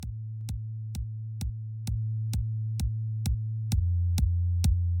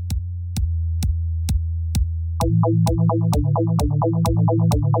Hello,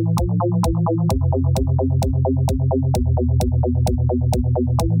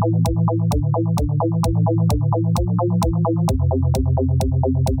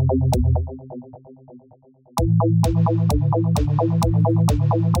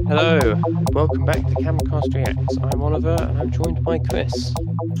 and welcome back to Cabincast Reacts. I'm Oliver, and I'm joined by Chris.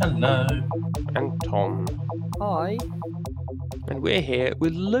 Hello. And Tom. Hi. And we're here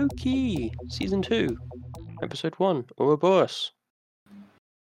with Loki, Season 2, Episode 1, Ouroboros.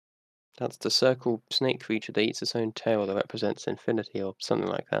 That's the circle snake creature that eats its own tail that represents infinity or something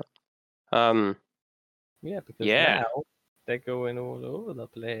like that. Yeah, because Yeah. now they're going all over the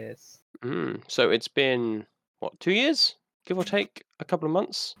place. So it's been, 2 years? Give or take a couple of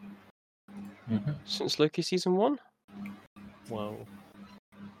months since Loki Season 1? Whoa.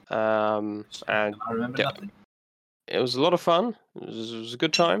 And I remember nothing. it was a lot of fun. It was a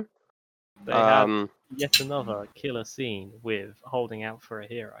good time. They had yet another killer scene with holding out for a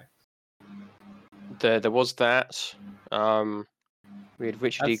hero. There was that. We had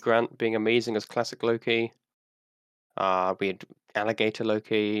Richard E. Grant being amazing as classic Loki. We had Alligator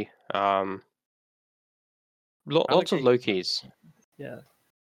Loki. Lots of Lokis. Yeah.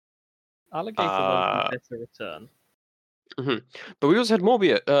 Alligator Loki better return. But we also had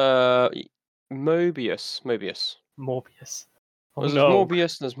Mobius. Morbius. Oh, There's no.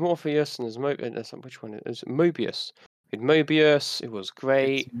 Morbius, and there's Morpheus, and there's Mobius. Which one? It's Mobius. We had Mobius. It was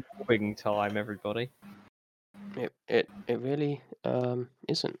great. It's mobbing time, everybody. It really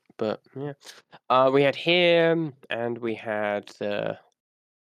isn't, but yeah. We had him, and we had the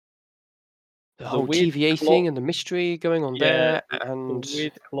whole TVA thing and the mystery going on there, and the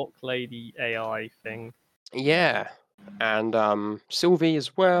weird clock lady AI thing. Yeah, and Sylvie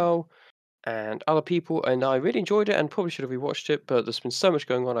as well, and other people, and I really enjoyed it, and probably should have rewatched it, but there's been so much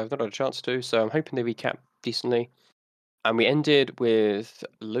going on, I've not had a chance to, so I'm hoping they recap decently. And we ended with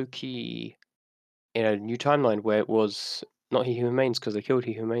Loki in a new timeline where it was not He Who Remains because they killed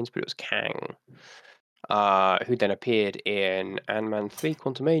He Who Remains, but it was Kang, who then appeared in Ant-Man 3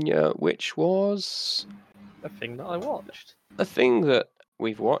 Quantumania, which was a thing that I watched. A thing that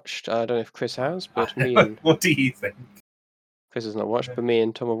we've watched. I don't know if Chris has, but me and What do you think? Chris has not watched, but me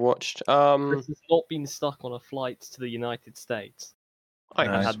and Tom have watched. Chris has not been stuck on a flight to the United States. I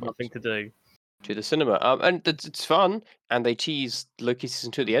had nothing to do. To the cinema, and it's fun, and they tease Loki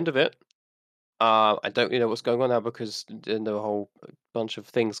season 2 at the end of it. I don't really know what's going on now because there are a whole bunch of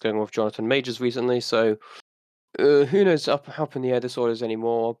things going on with Jonathan Majors recently, so who knows up in the air this order is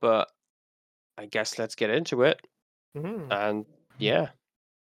anymore, but I guess let's get into it. And yeah,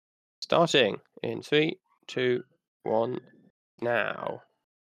 starting in 3, 2, 1, now.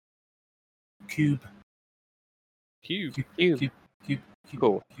 Cube.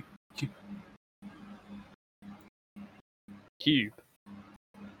 Cool. Cube.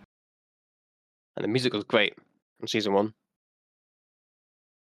 And the music was great in season 1.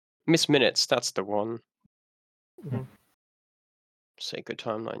 Miss Minutes, that's the one. Say good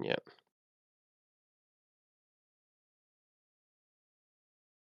timeline yet.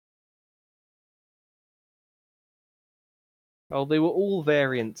 Oh, they were all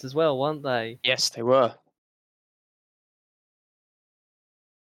variants as well, weren't they? Yes, they were.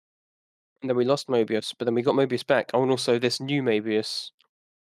 And then we lost Mobius, but then we got Mobius back. Oh, and also this new Mobius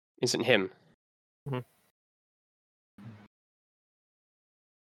isn't him.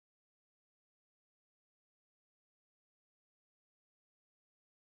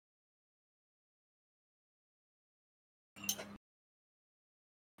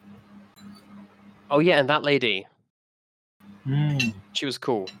 Oh yeah, and that lady. She was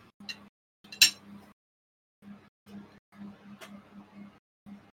cool.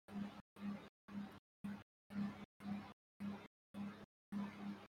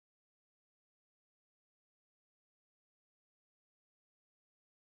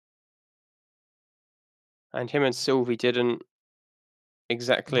 And him and Sylvie didn't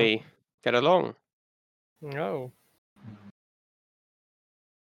exactly get along. No.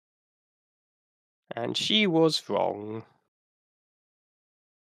 And she was wrong.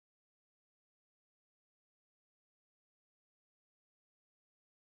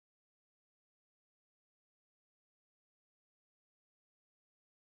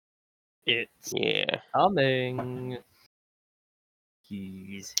 It's Yeah. coming.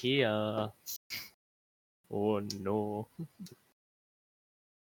 He's here. Oh no.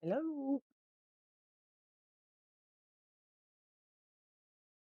 Hello.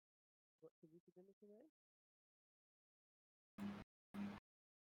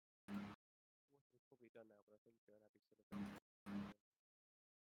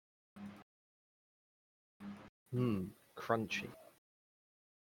 Crunchy.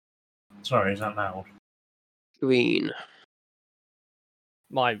 Sorry, is that loud? Green.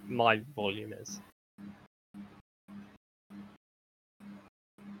 My volume is.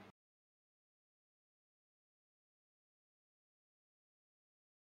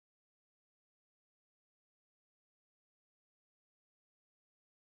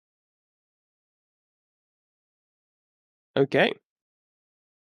 Okay.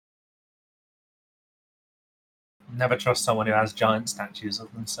 Never trust someone who has giant statues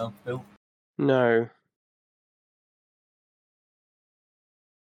of themselves built. No.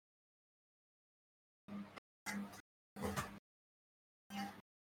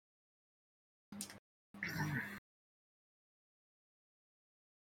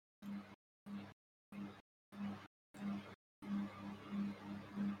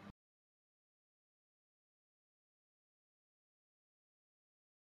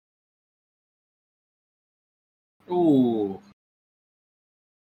 Ooh.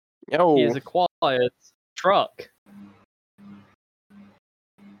 He Oh. has acquired truck.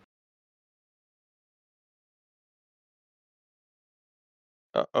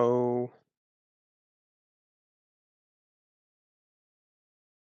 Uh-oh.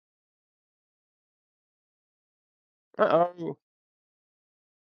 Uh-oh.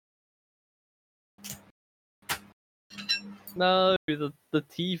 No, the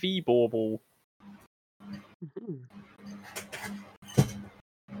TV bauble. Mhm.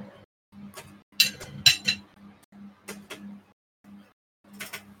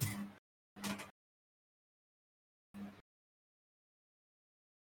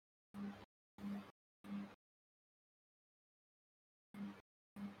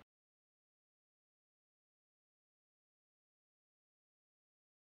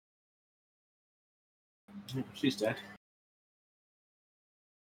 She's dead.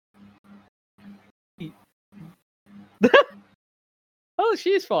 Oh,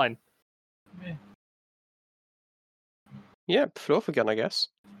 she is fine. Yeah. Yep, flew off again, I guess.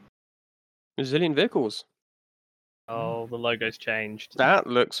 Resilient vehicles. Oh, the logo's changed. That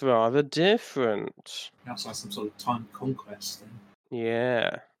looks rather different. That's like some sort of time conquest thing.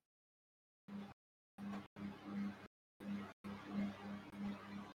 Yeah.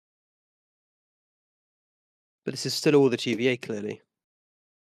 But this is still all the TVA, clearly. I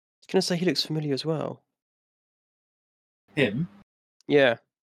was going to say he looks familiar as well. Him? Yeah.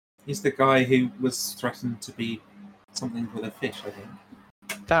 He's the guy who was threatened to be something with a fish, I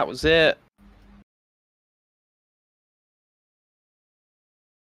think. That was it.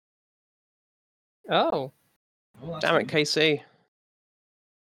 Oh. Oh, that's Damn it, weird. KC.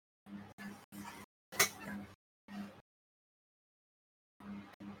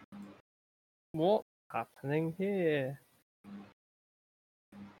 What's happening here?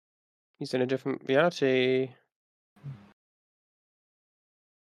 He's in a different reality.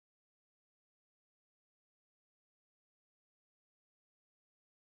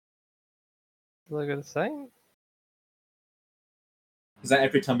 Logo the same? Is that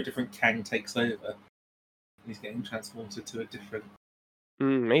every time a different Kang takes over, he's getting transported to a different...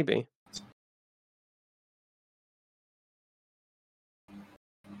 Maybe.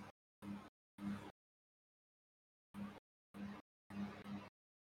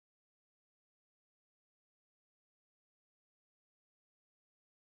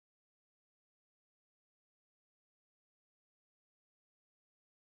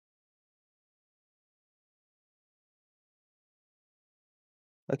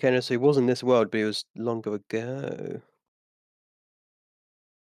 Okay, no, so he was in this world, but he was longer ago.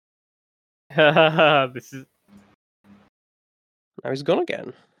 This is. Now he's gone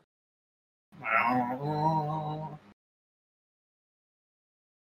again.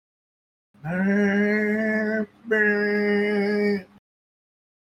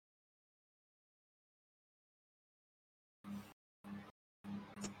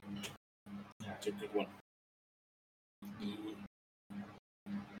 That's a good one.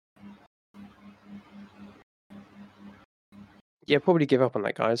 Yeah, probably give up on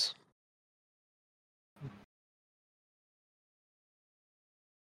that, guys.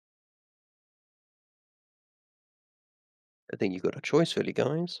 I think you've got a choice, really,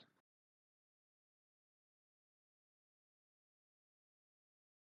 guys.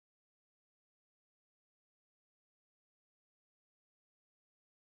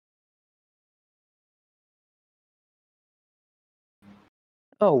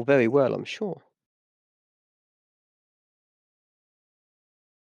 Oh, very well, I'm sure.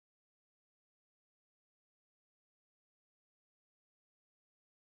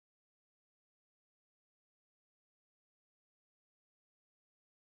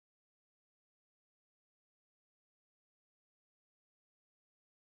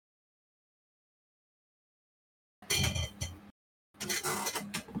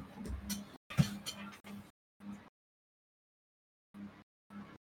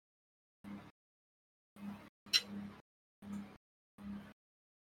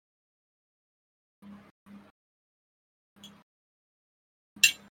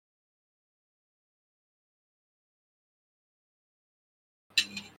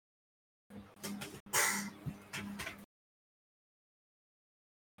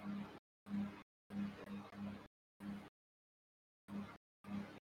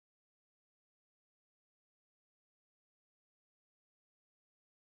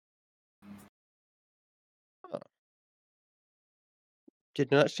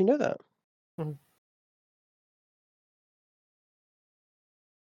 Didn't actually know that. Mhm.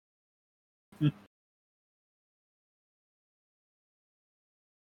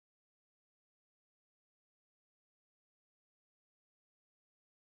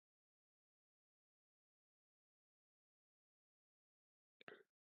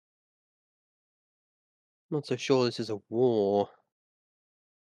 Not so sure this is a war.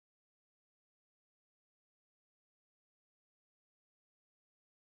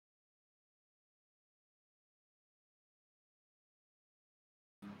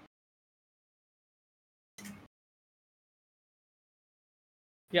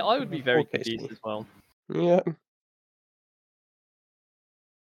 Yeah, I would be very Poor confused Casey. as well. Yeah.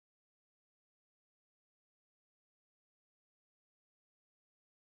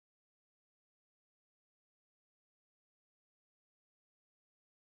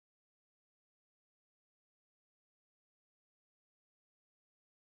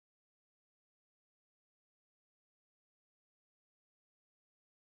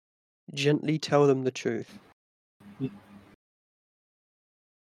 Gently tell them the truth.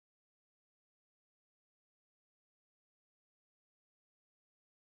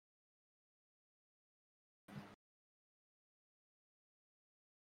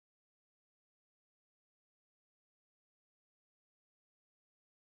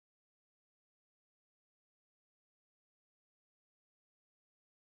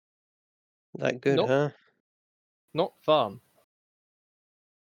 That good, Nope, huh? not fun.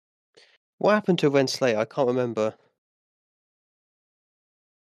 What happened to Renslayer? I can't remember.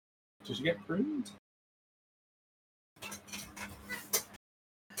 Did you get pruned?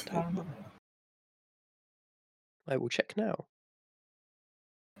 I will check now.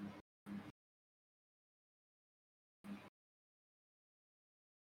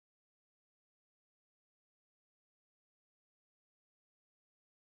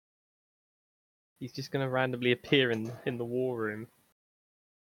 He's just going to randomly appear in the war room.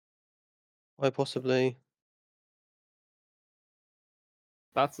 Why possibly?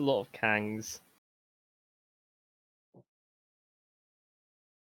 That's a lot of Kangs.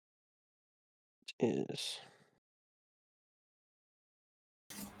 It is.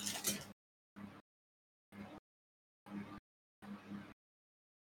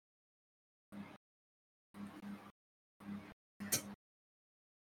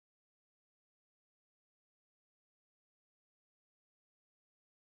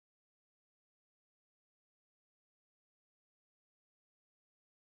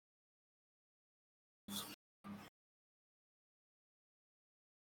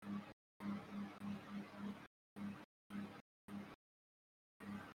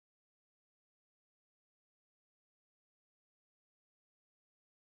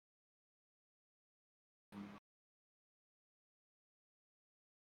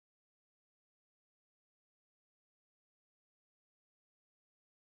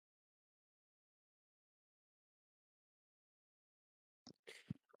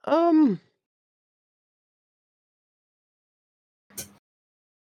 Um,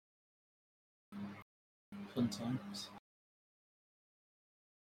 Fun times.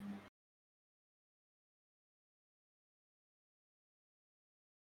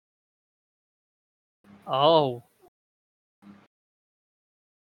 Oh,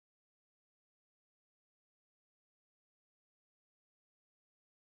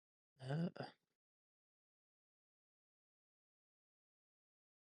 uh,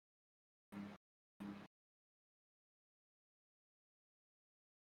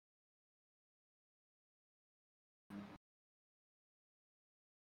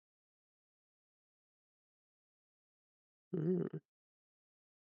 mm,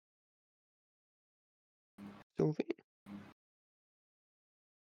 Sylvie?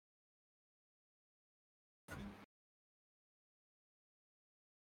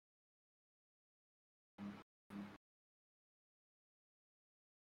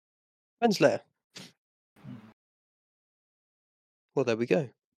 Renslayer. Well, there we go.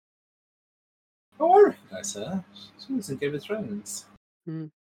 Oh, I recognise her. She was in Game of Thrones.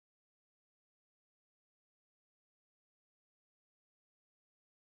 Mm.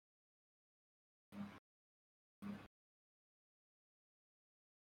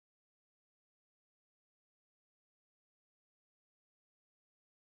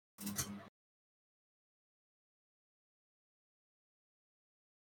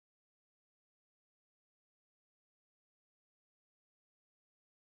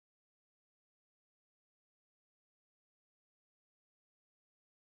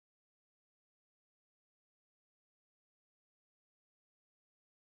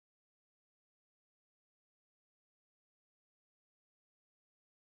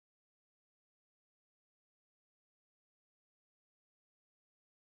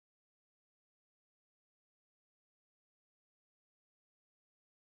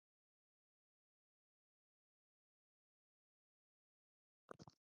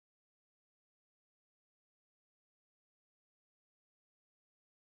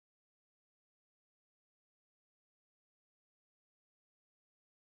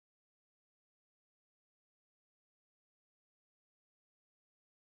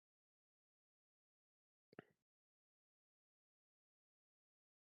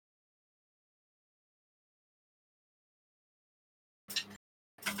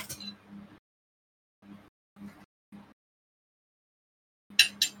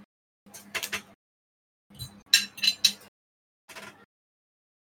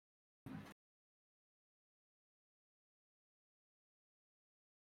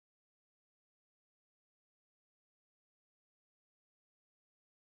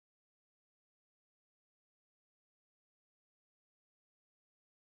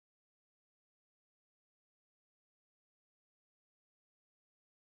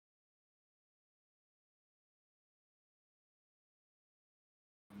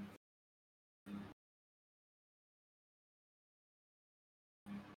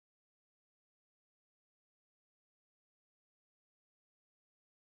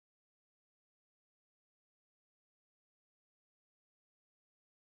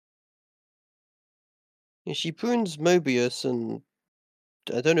 Yeah, she prunes Mobius, and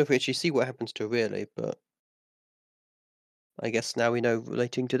I don't know if we actually see what happens to her really, but I guess now we know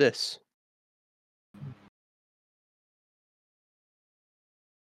relating to this.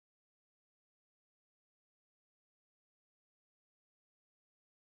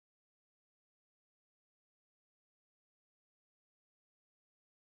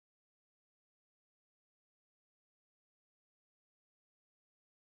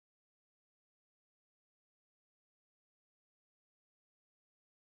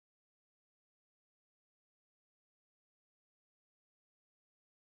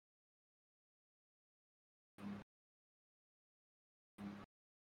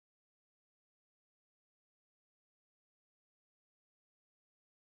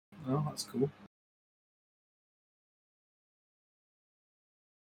 Oh, that's cool.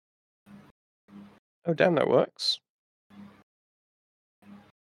 Oh damn, that works.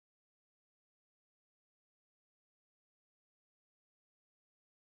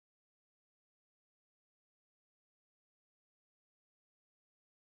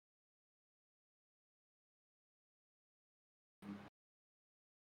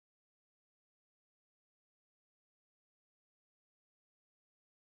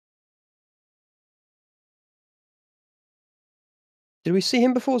 Did we see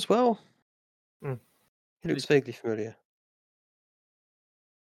him before as well? Hmm. He looks vaguely familiar.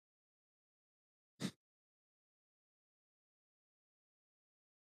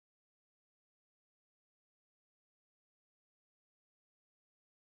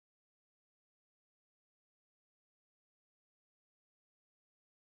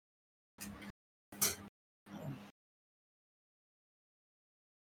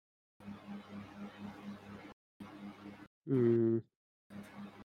 Hmm.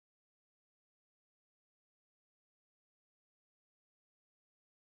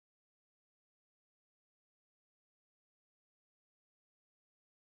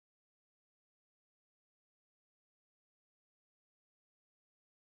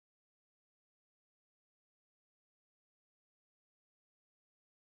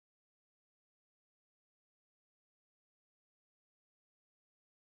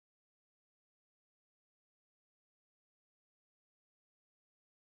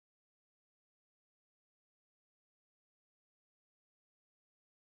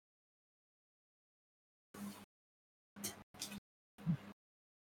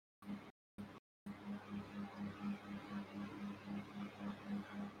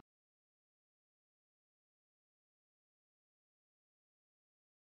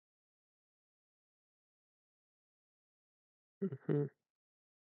 Mhm.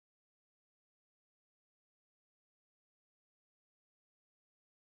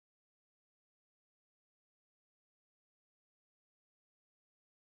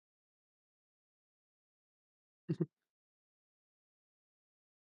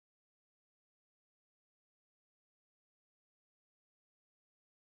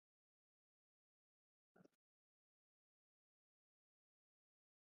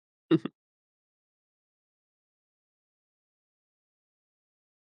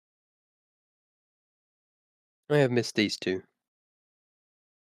 I have missed these two.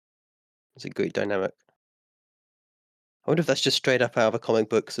 It's a great dynamic. I wonder if that's just straight up out of a comic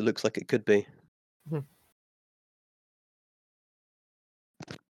book, 'cause it looks like it could be. Hmm.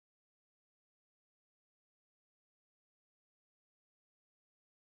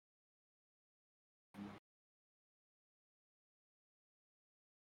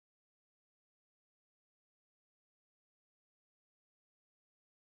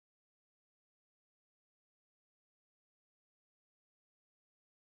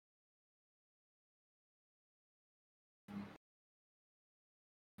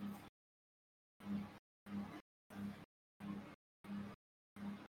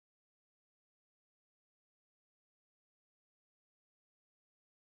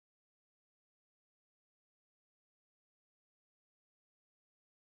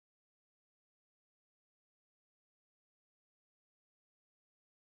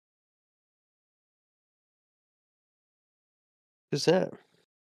 Who's that?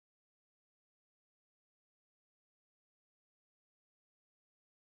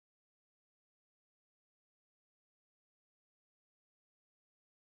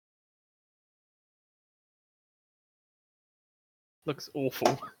 Looks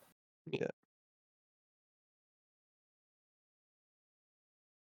awful. Yeah.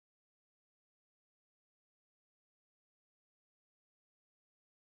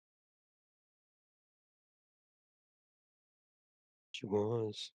 She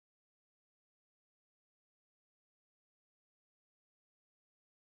was.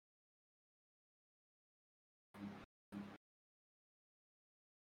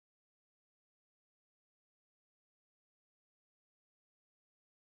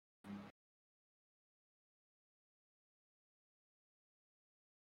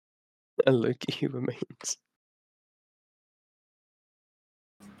 A Loki who remains.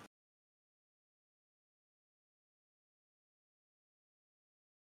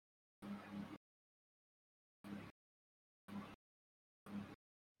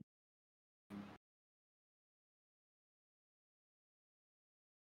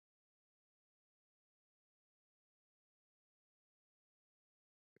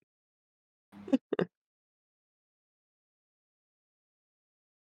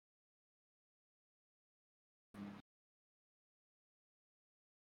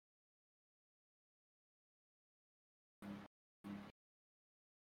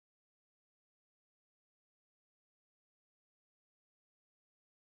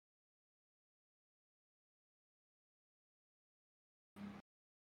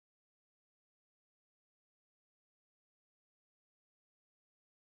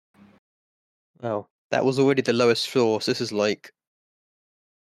 Wow, that was already the lowest floor, so this is like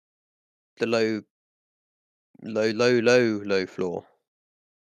the low floor.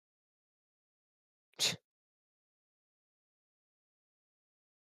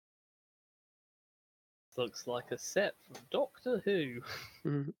 Looks like a set from Doctor Who.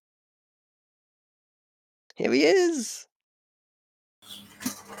 Mhm. Here he is!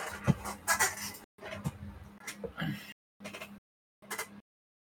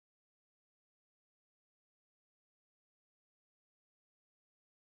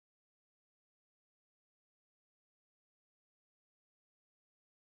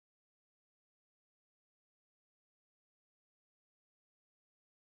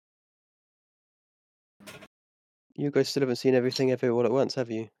 You guys still haven't seen everything everywhere all at once,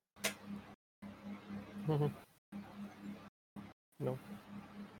 have you? No.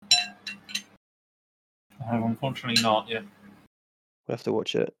 Unfortunately not yet. We'll have to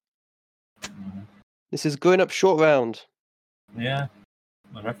watch it. This is going up short round. Yeah,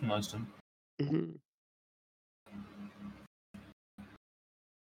 I recognised him. I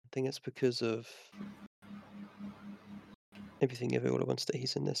think it's because of everything everywhere all at once that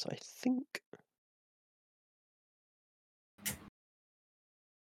he's in this, I think.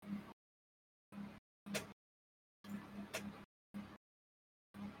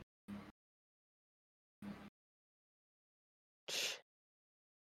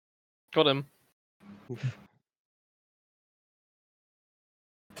 Got him. Oof.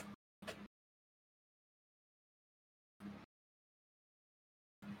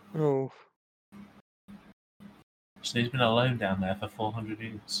 Oh. So he's been alone down there for 400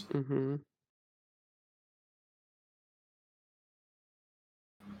 years.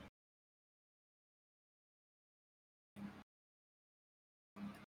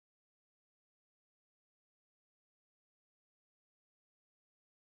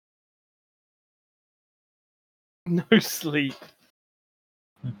 No sleep.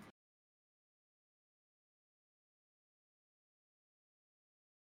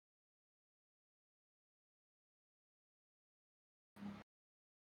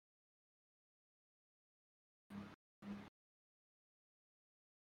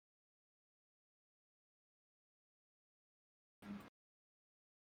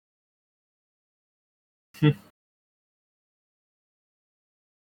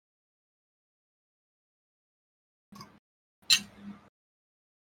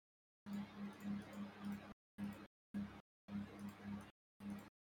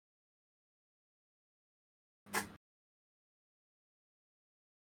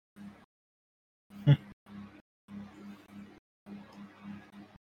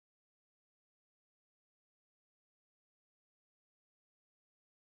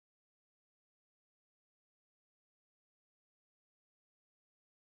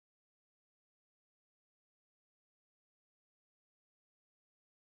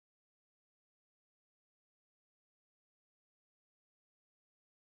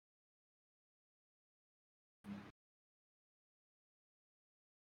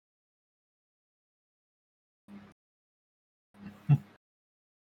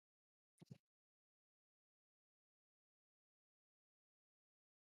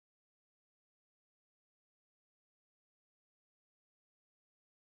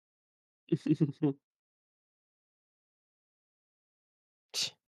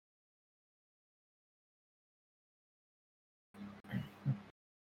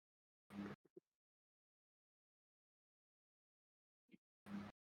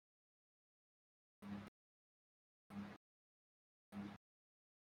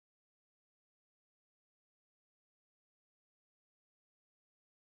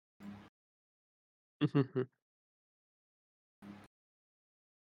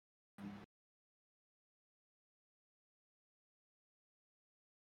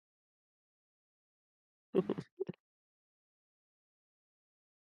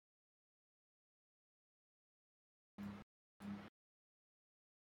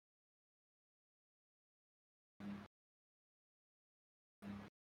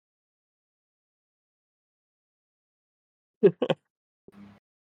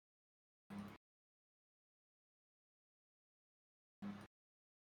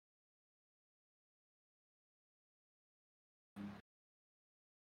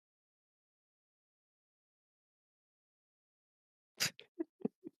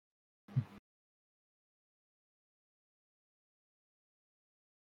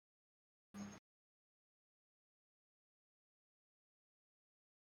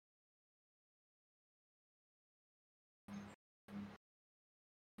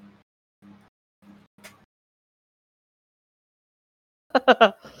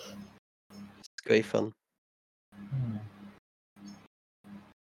 It's great fun. Hmm.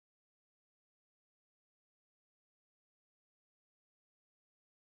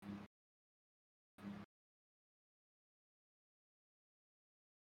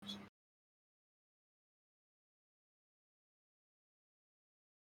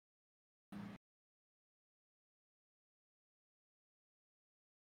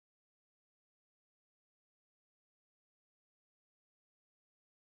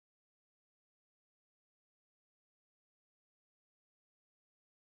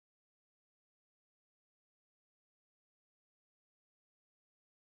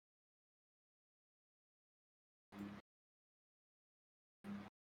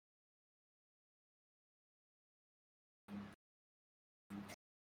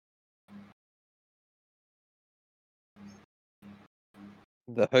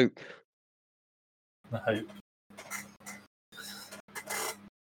 The hope. The hope.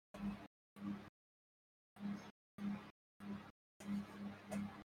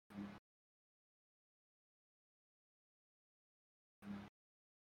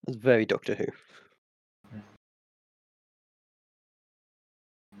 It's very Doctor Who.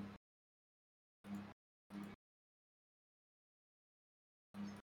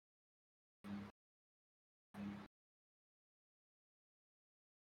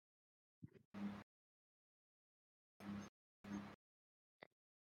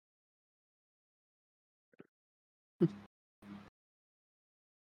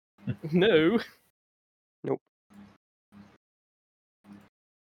 No. Nope.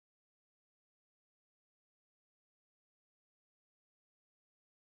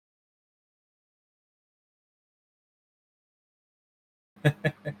 What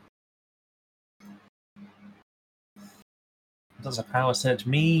does a power surge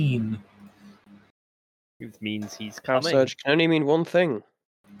mean? It means he's Power coming. surge can only mean one thing.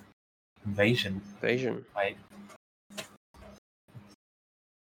 Invasion. Invasion. Wait.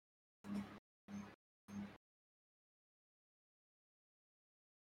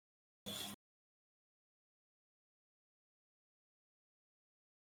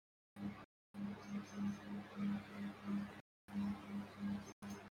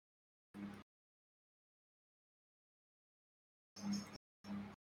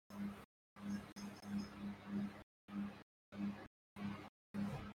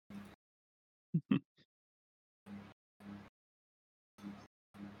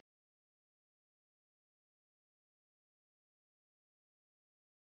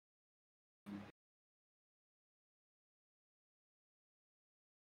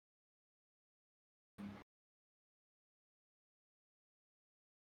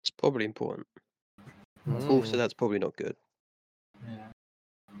 It's probably important. Mm. Also, that's probably not good. Yeah.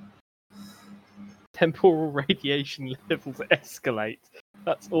 Temporal radiation levels escalate.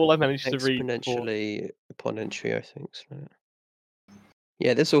 That's all I managed to read. Exponentially upon entry, I think. So.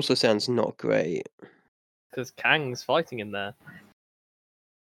 Yeah, this also sounds not great. Because Kang's fighting in there.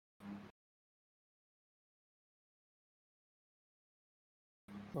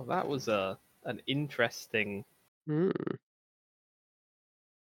 Well, that was an interesting. Hmm.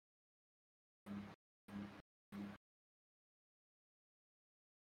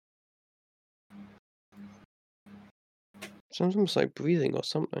 Sounds almost like breathing or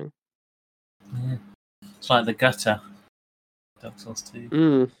something. Yeah. It's like the gutter. Dark Souls 2.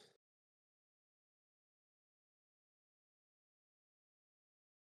 Hmm.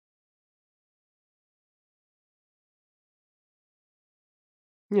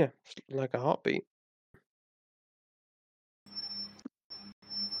 Yeah, it's like a heartbeat.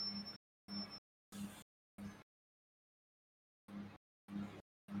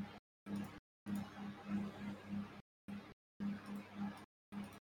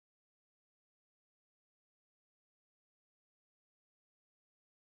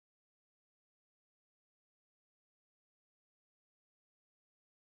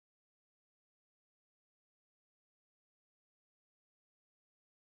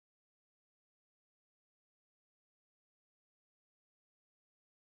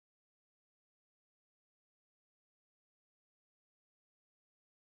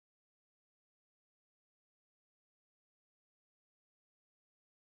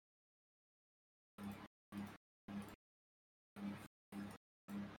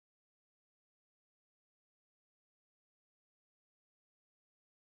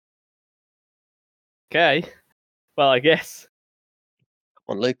 Okay. Well, I guess.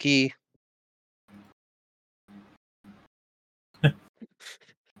 On Loki.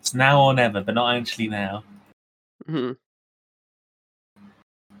 It's now or never, but not actually now. Mm-hmm.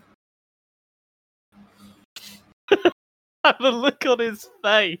 Have a look on his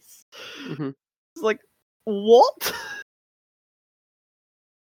face. Mm-hmm. It's like, what?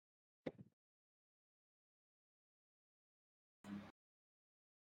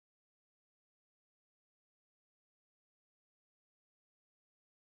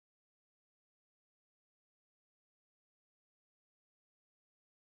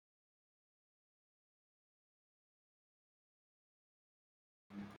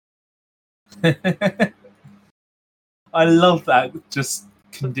 I love that just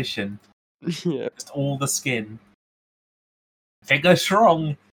condition. Yeah. Just all the skin. If it goes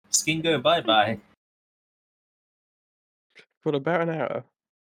wrong, skin go bye-bye. Got about an hour.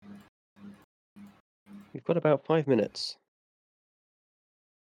 We've got about 5 minutes.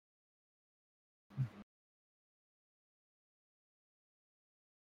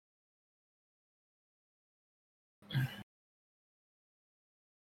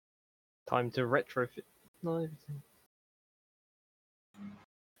 Time to retrofit. No.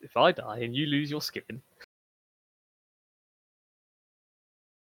 If I die and you lose your skin.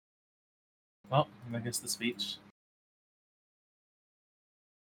 Well, I guess the speech.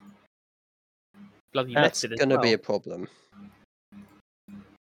 Bloody That's left it as gonna well. be a problem.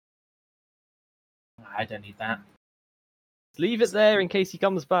 I don't need that. Leave it there in case he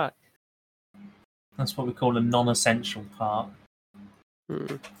comes back. That's what we call a non-essential part.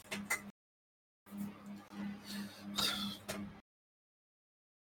 Hmm.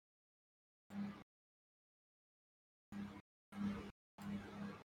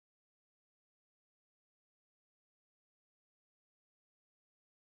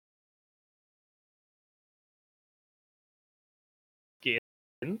 Skin.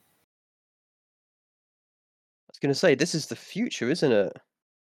 I was gonna say, this is the future, isn't it?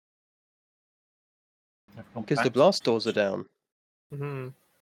 Because the blast doors are down. Mm-hmm.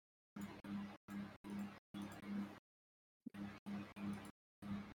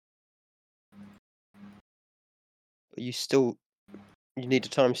 But you need a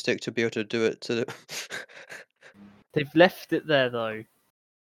time stick to be able to do it to the... They've left it there though.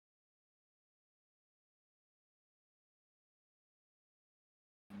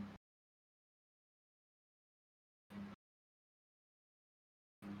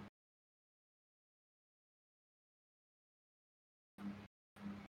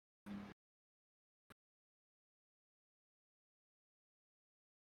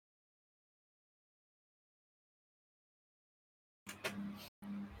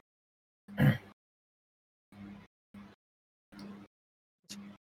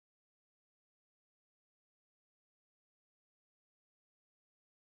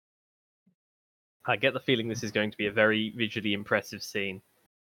 I get the feeling this is going to be a very visually impressive scene.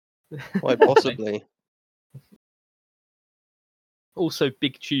 Quite possibly. Also,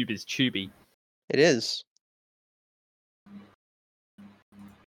 Big Tube is Tubey. It is.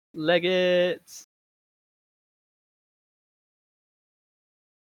 Leg it!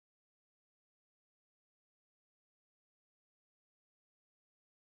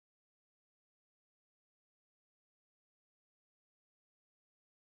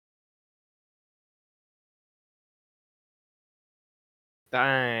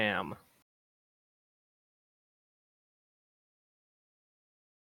 Damn.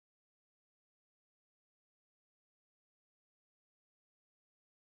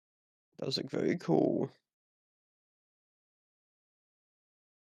 Does look very cool.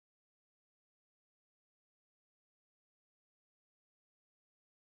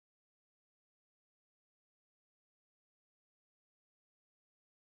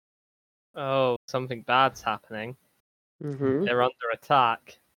 Oh, something bad's happening. Mm-hmm. They're under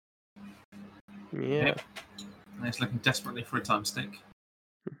attack. Yeah. Yep. And it's looking desperately for a time stick.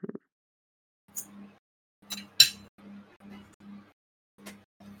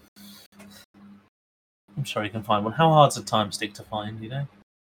 I'm sure you can find one. How hard's a time stick to find, you know?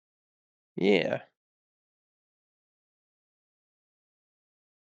 Yeah.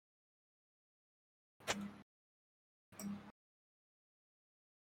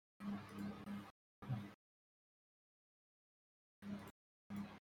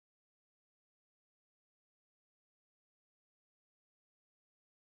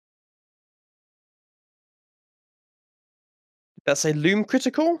 That's a loom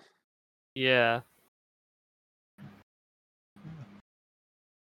critical? Yeah.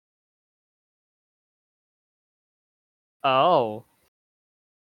 Oh.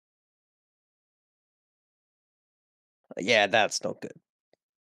 Yeah, that's not good.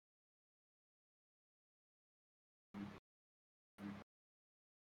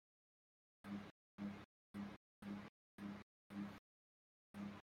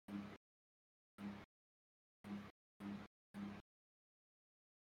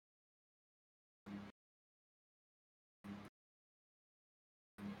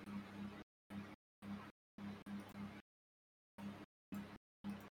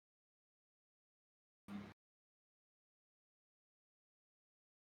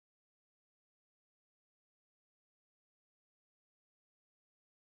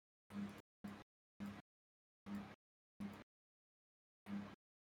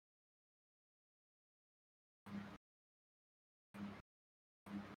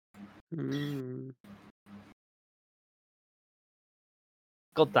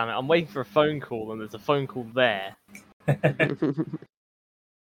 God damn it! I'm waiting for a phone call, and there's a phone call there.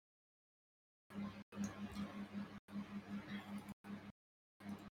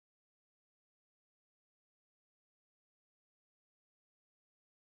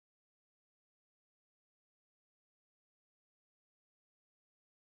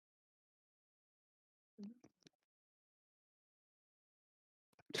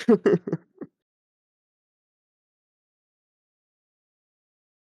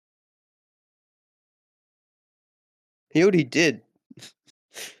 He already did.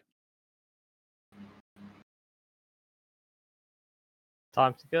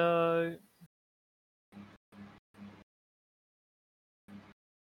 Time to go.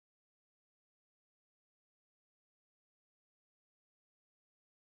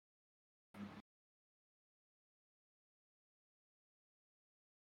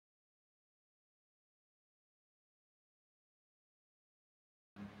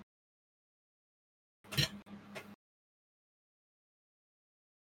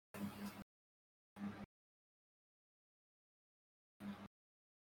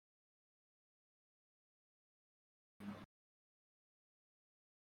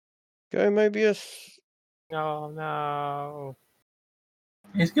 Go, Mobius. Oh no!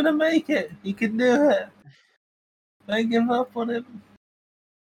 He's gonna make it. He can do it. Don't give up on him.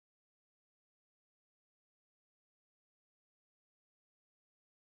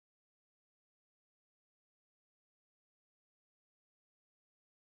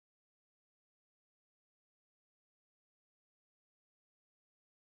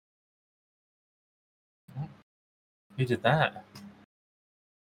 Who did that?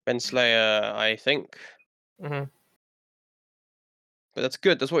 Ben Slayer, I think. Mm-hmm. But that's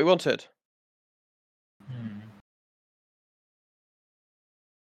good. That's what we wanted.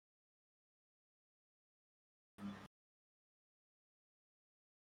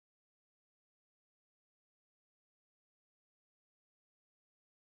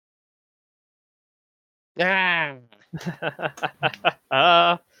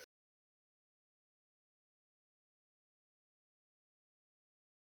 Ah.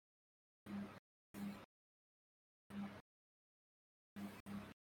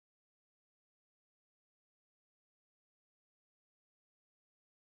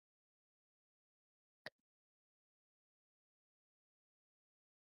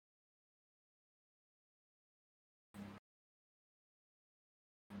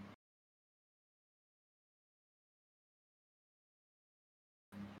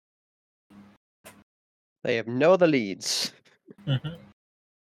 They have no other leads.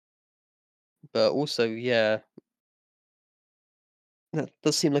 But also, yeah, that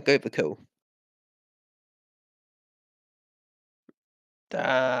does seem like overkill.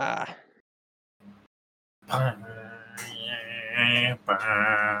 Ah.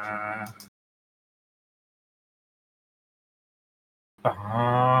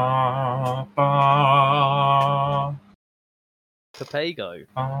 Papago.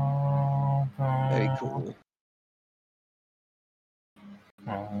 Very cool.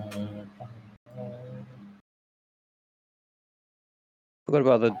 Forgot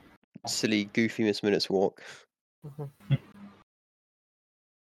about the silly, goofy Miss Minutes walk.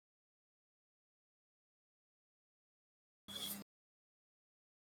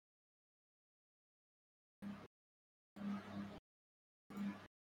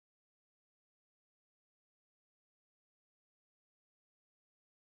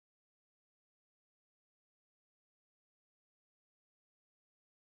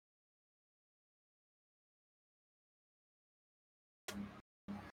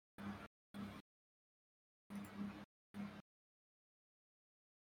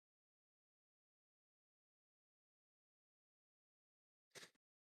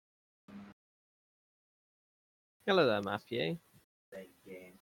 Hello there, Matthew.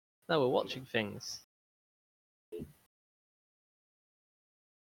 No, we're watching things.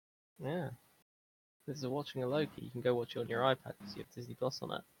 Yeah. This is watching a Loki. You can go watch it on your iPad because you have Disney Plus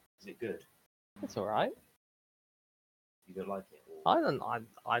on it. Is it good? It's all right. You don't like it? I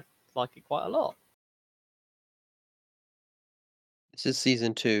like it quite a lot. This is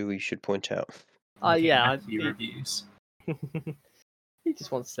season 2. We should point out. Yeah. Reviews. He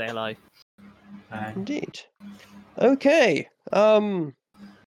just wants to say hello. Indeed. Okay.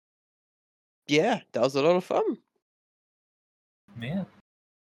 Yeah, that was a lot of fun. Yeah.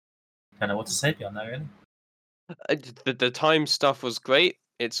 Don't know what to say beyond that, really. The time stuff was great.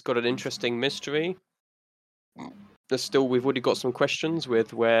 It's got an interesting mystery. We've already got some questions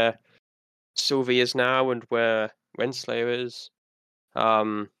with where Sylvie is now and where Renslayer is.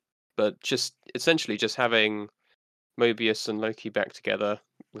 But just essentially just having Mobius and Loki back together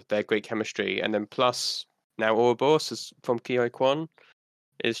with their great chemistry, and then plus now Ouroboros is from Ki Kwan,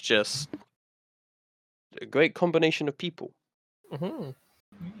 is just a great combination of people. Mm-hmm.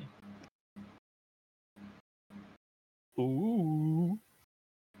 Ooh.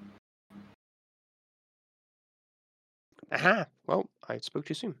 Aha! Well, I spoke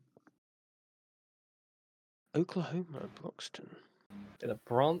too soon. Oklahoma, Broxton. In a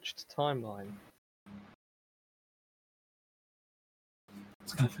branched timeline.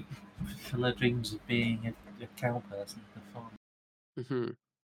 It's going to fulfill her dreams of being a cow person at the farm. Mm-hmm.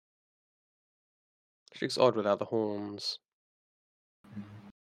 She looks odd without the horns.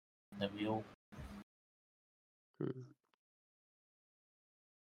 No, we all.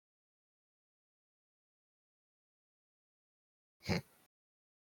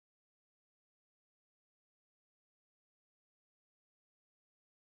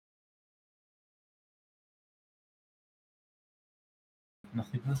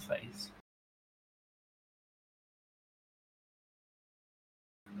 Nothing but face.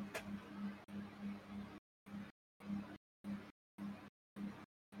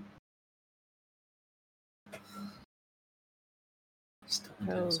 Still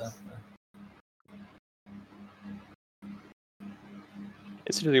doing himself there.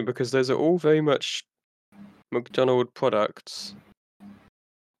 It's interesting because those are all very much McDonald products,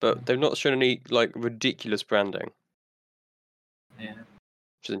 but they've not shown any like ridiculous branding. Yeah.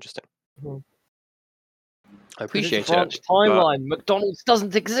 Which is interesting. Mm-hmm. I appreciate it's a branched it. timeline. McDonald's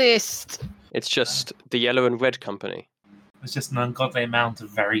doesn't exist. It's just the yellow and red company. There's just an ungodly amount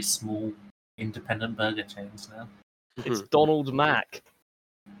of very small independent burger chains now. It's Donald Mac.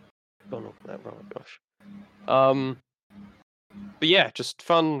 Donald Mac, oh my gosh. But yeah, just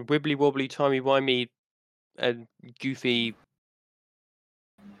fun, wibbly wobbly, timey-wimey, and goofy.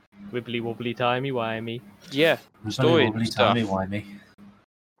 Wibbly wobbly, timey-wimey. Yeah, story and stuff. Timey-wimey.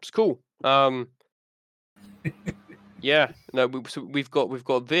 It's cool. Yeah, no, we've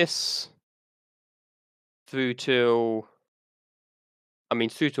got this through till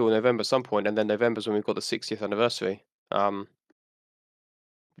November at some point, and then November's when we've got the 60th anniversary. Doctor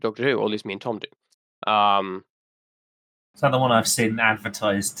Who, or at least me and Tom do. Is that the one I've seen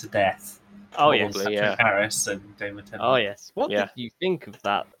advertised to death? Oh yes, yeah. Harris and David Tennant. Oh yes. What did you think of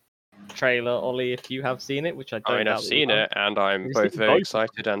that trailer, Ollie? If you have seen it, which I don't. I mean, I've seen it, and I'm both very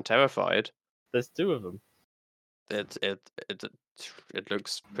excited and terrified. There's 2 of them. It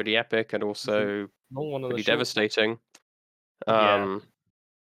looks pretty epic and also pretty devastating. Yeah.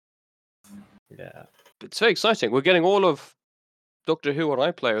 It's very exciting. We're getting all of Doctor Who on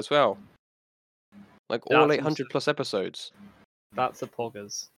iPlayer as well. Like all 800 plus episodes. That's a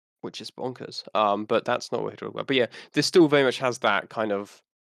poggers. Which is bonkers. But that's not what we're talking about. But yeah, this still very much has that kind of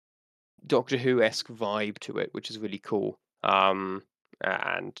Doctor Who-esque vibe to it, which is really cool. And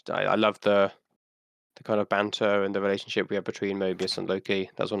I love the kind of banter and the relationship we have between Mobius and Loki.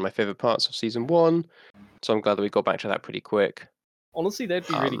 That's one of my favourite parts of season 1. So I'm glad that we got back to that pretty quick. Honestly, they'd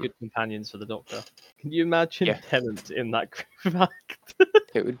be really good companions for the Doctor. Can you imagine Tennant in that group act?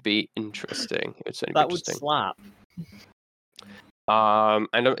 It would be interesting. It would certainly that be interesting. Would slap.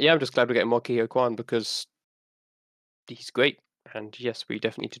 And yeah, I'm just glad we're getting more Ki Kwan because he's great. And yes, we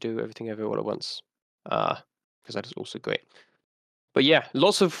definitely need to do everything all at once. Because that is also great. But yeah,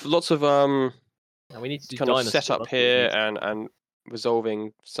 lots of we need to do kind of set up here and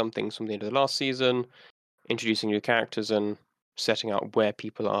resolving something from the end of the last season, introducing new characters and setting out where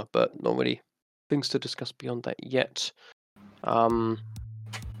people are, but not really things to discuss beyond that yet.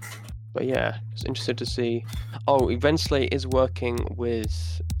 But yeah, just interested to see. Oh, Renslayer is working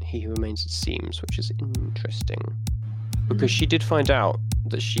with He Who Remains It Seems, which is interesting. Because she did find out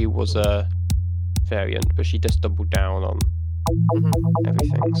that she was a variant, but she just doubled down on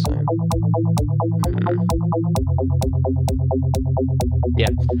everything. So, yeah,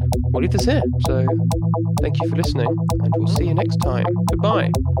 we'll leave this here. So, thank you for listening, and we'll see you next time.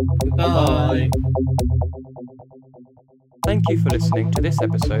 Goodbye. Goodbye. Thank you for listening to this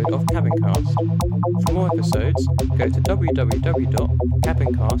episode of Cabincast. For more episodes, go to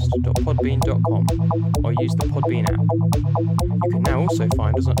www.cabincast.podbean.com or use the Podbean app. You can now also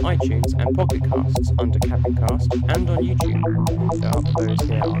find us on iTunes and Pocket Casts under Cabincast and on YouTube. The uploads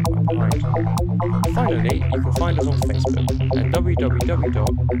here are quite behind. Finally, you can find us on Facebook at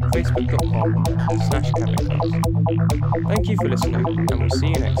www.facebook.com/Cabincast. Thank you for listening, and we'll see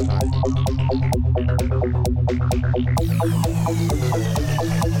you next time.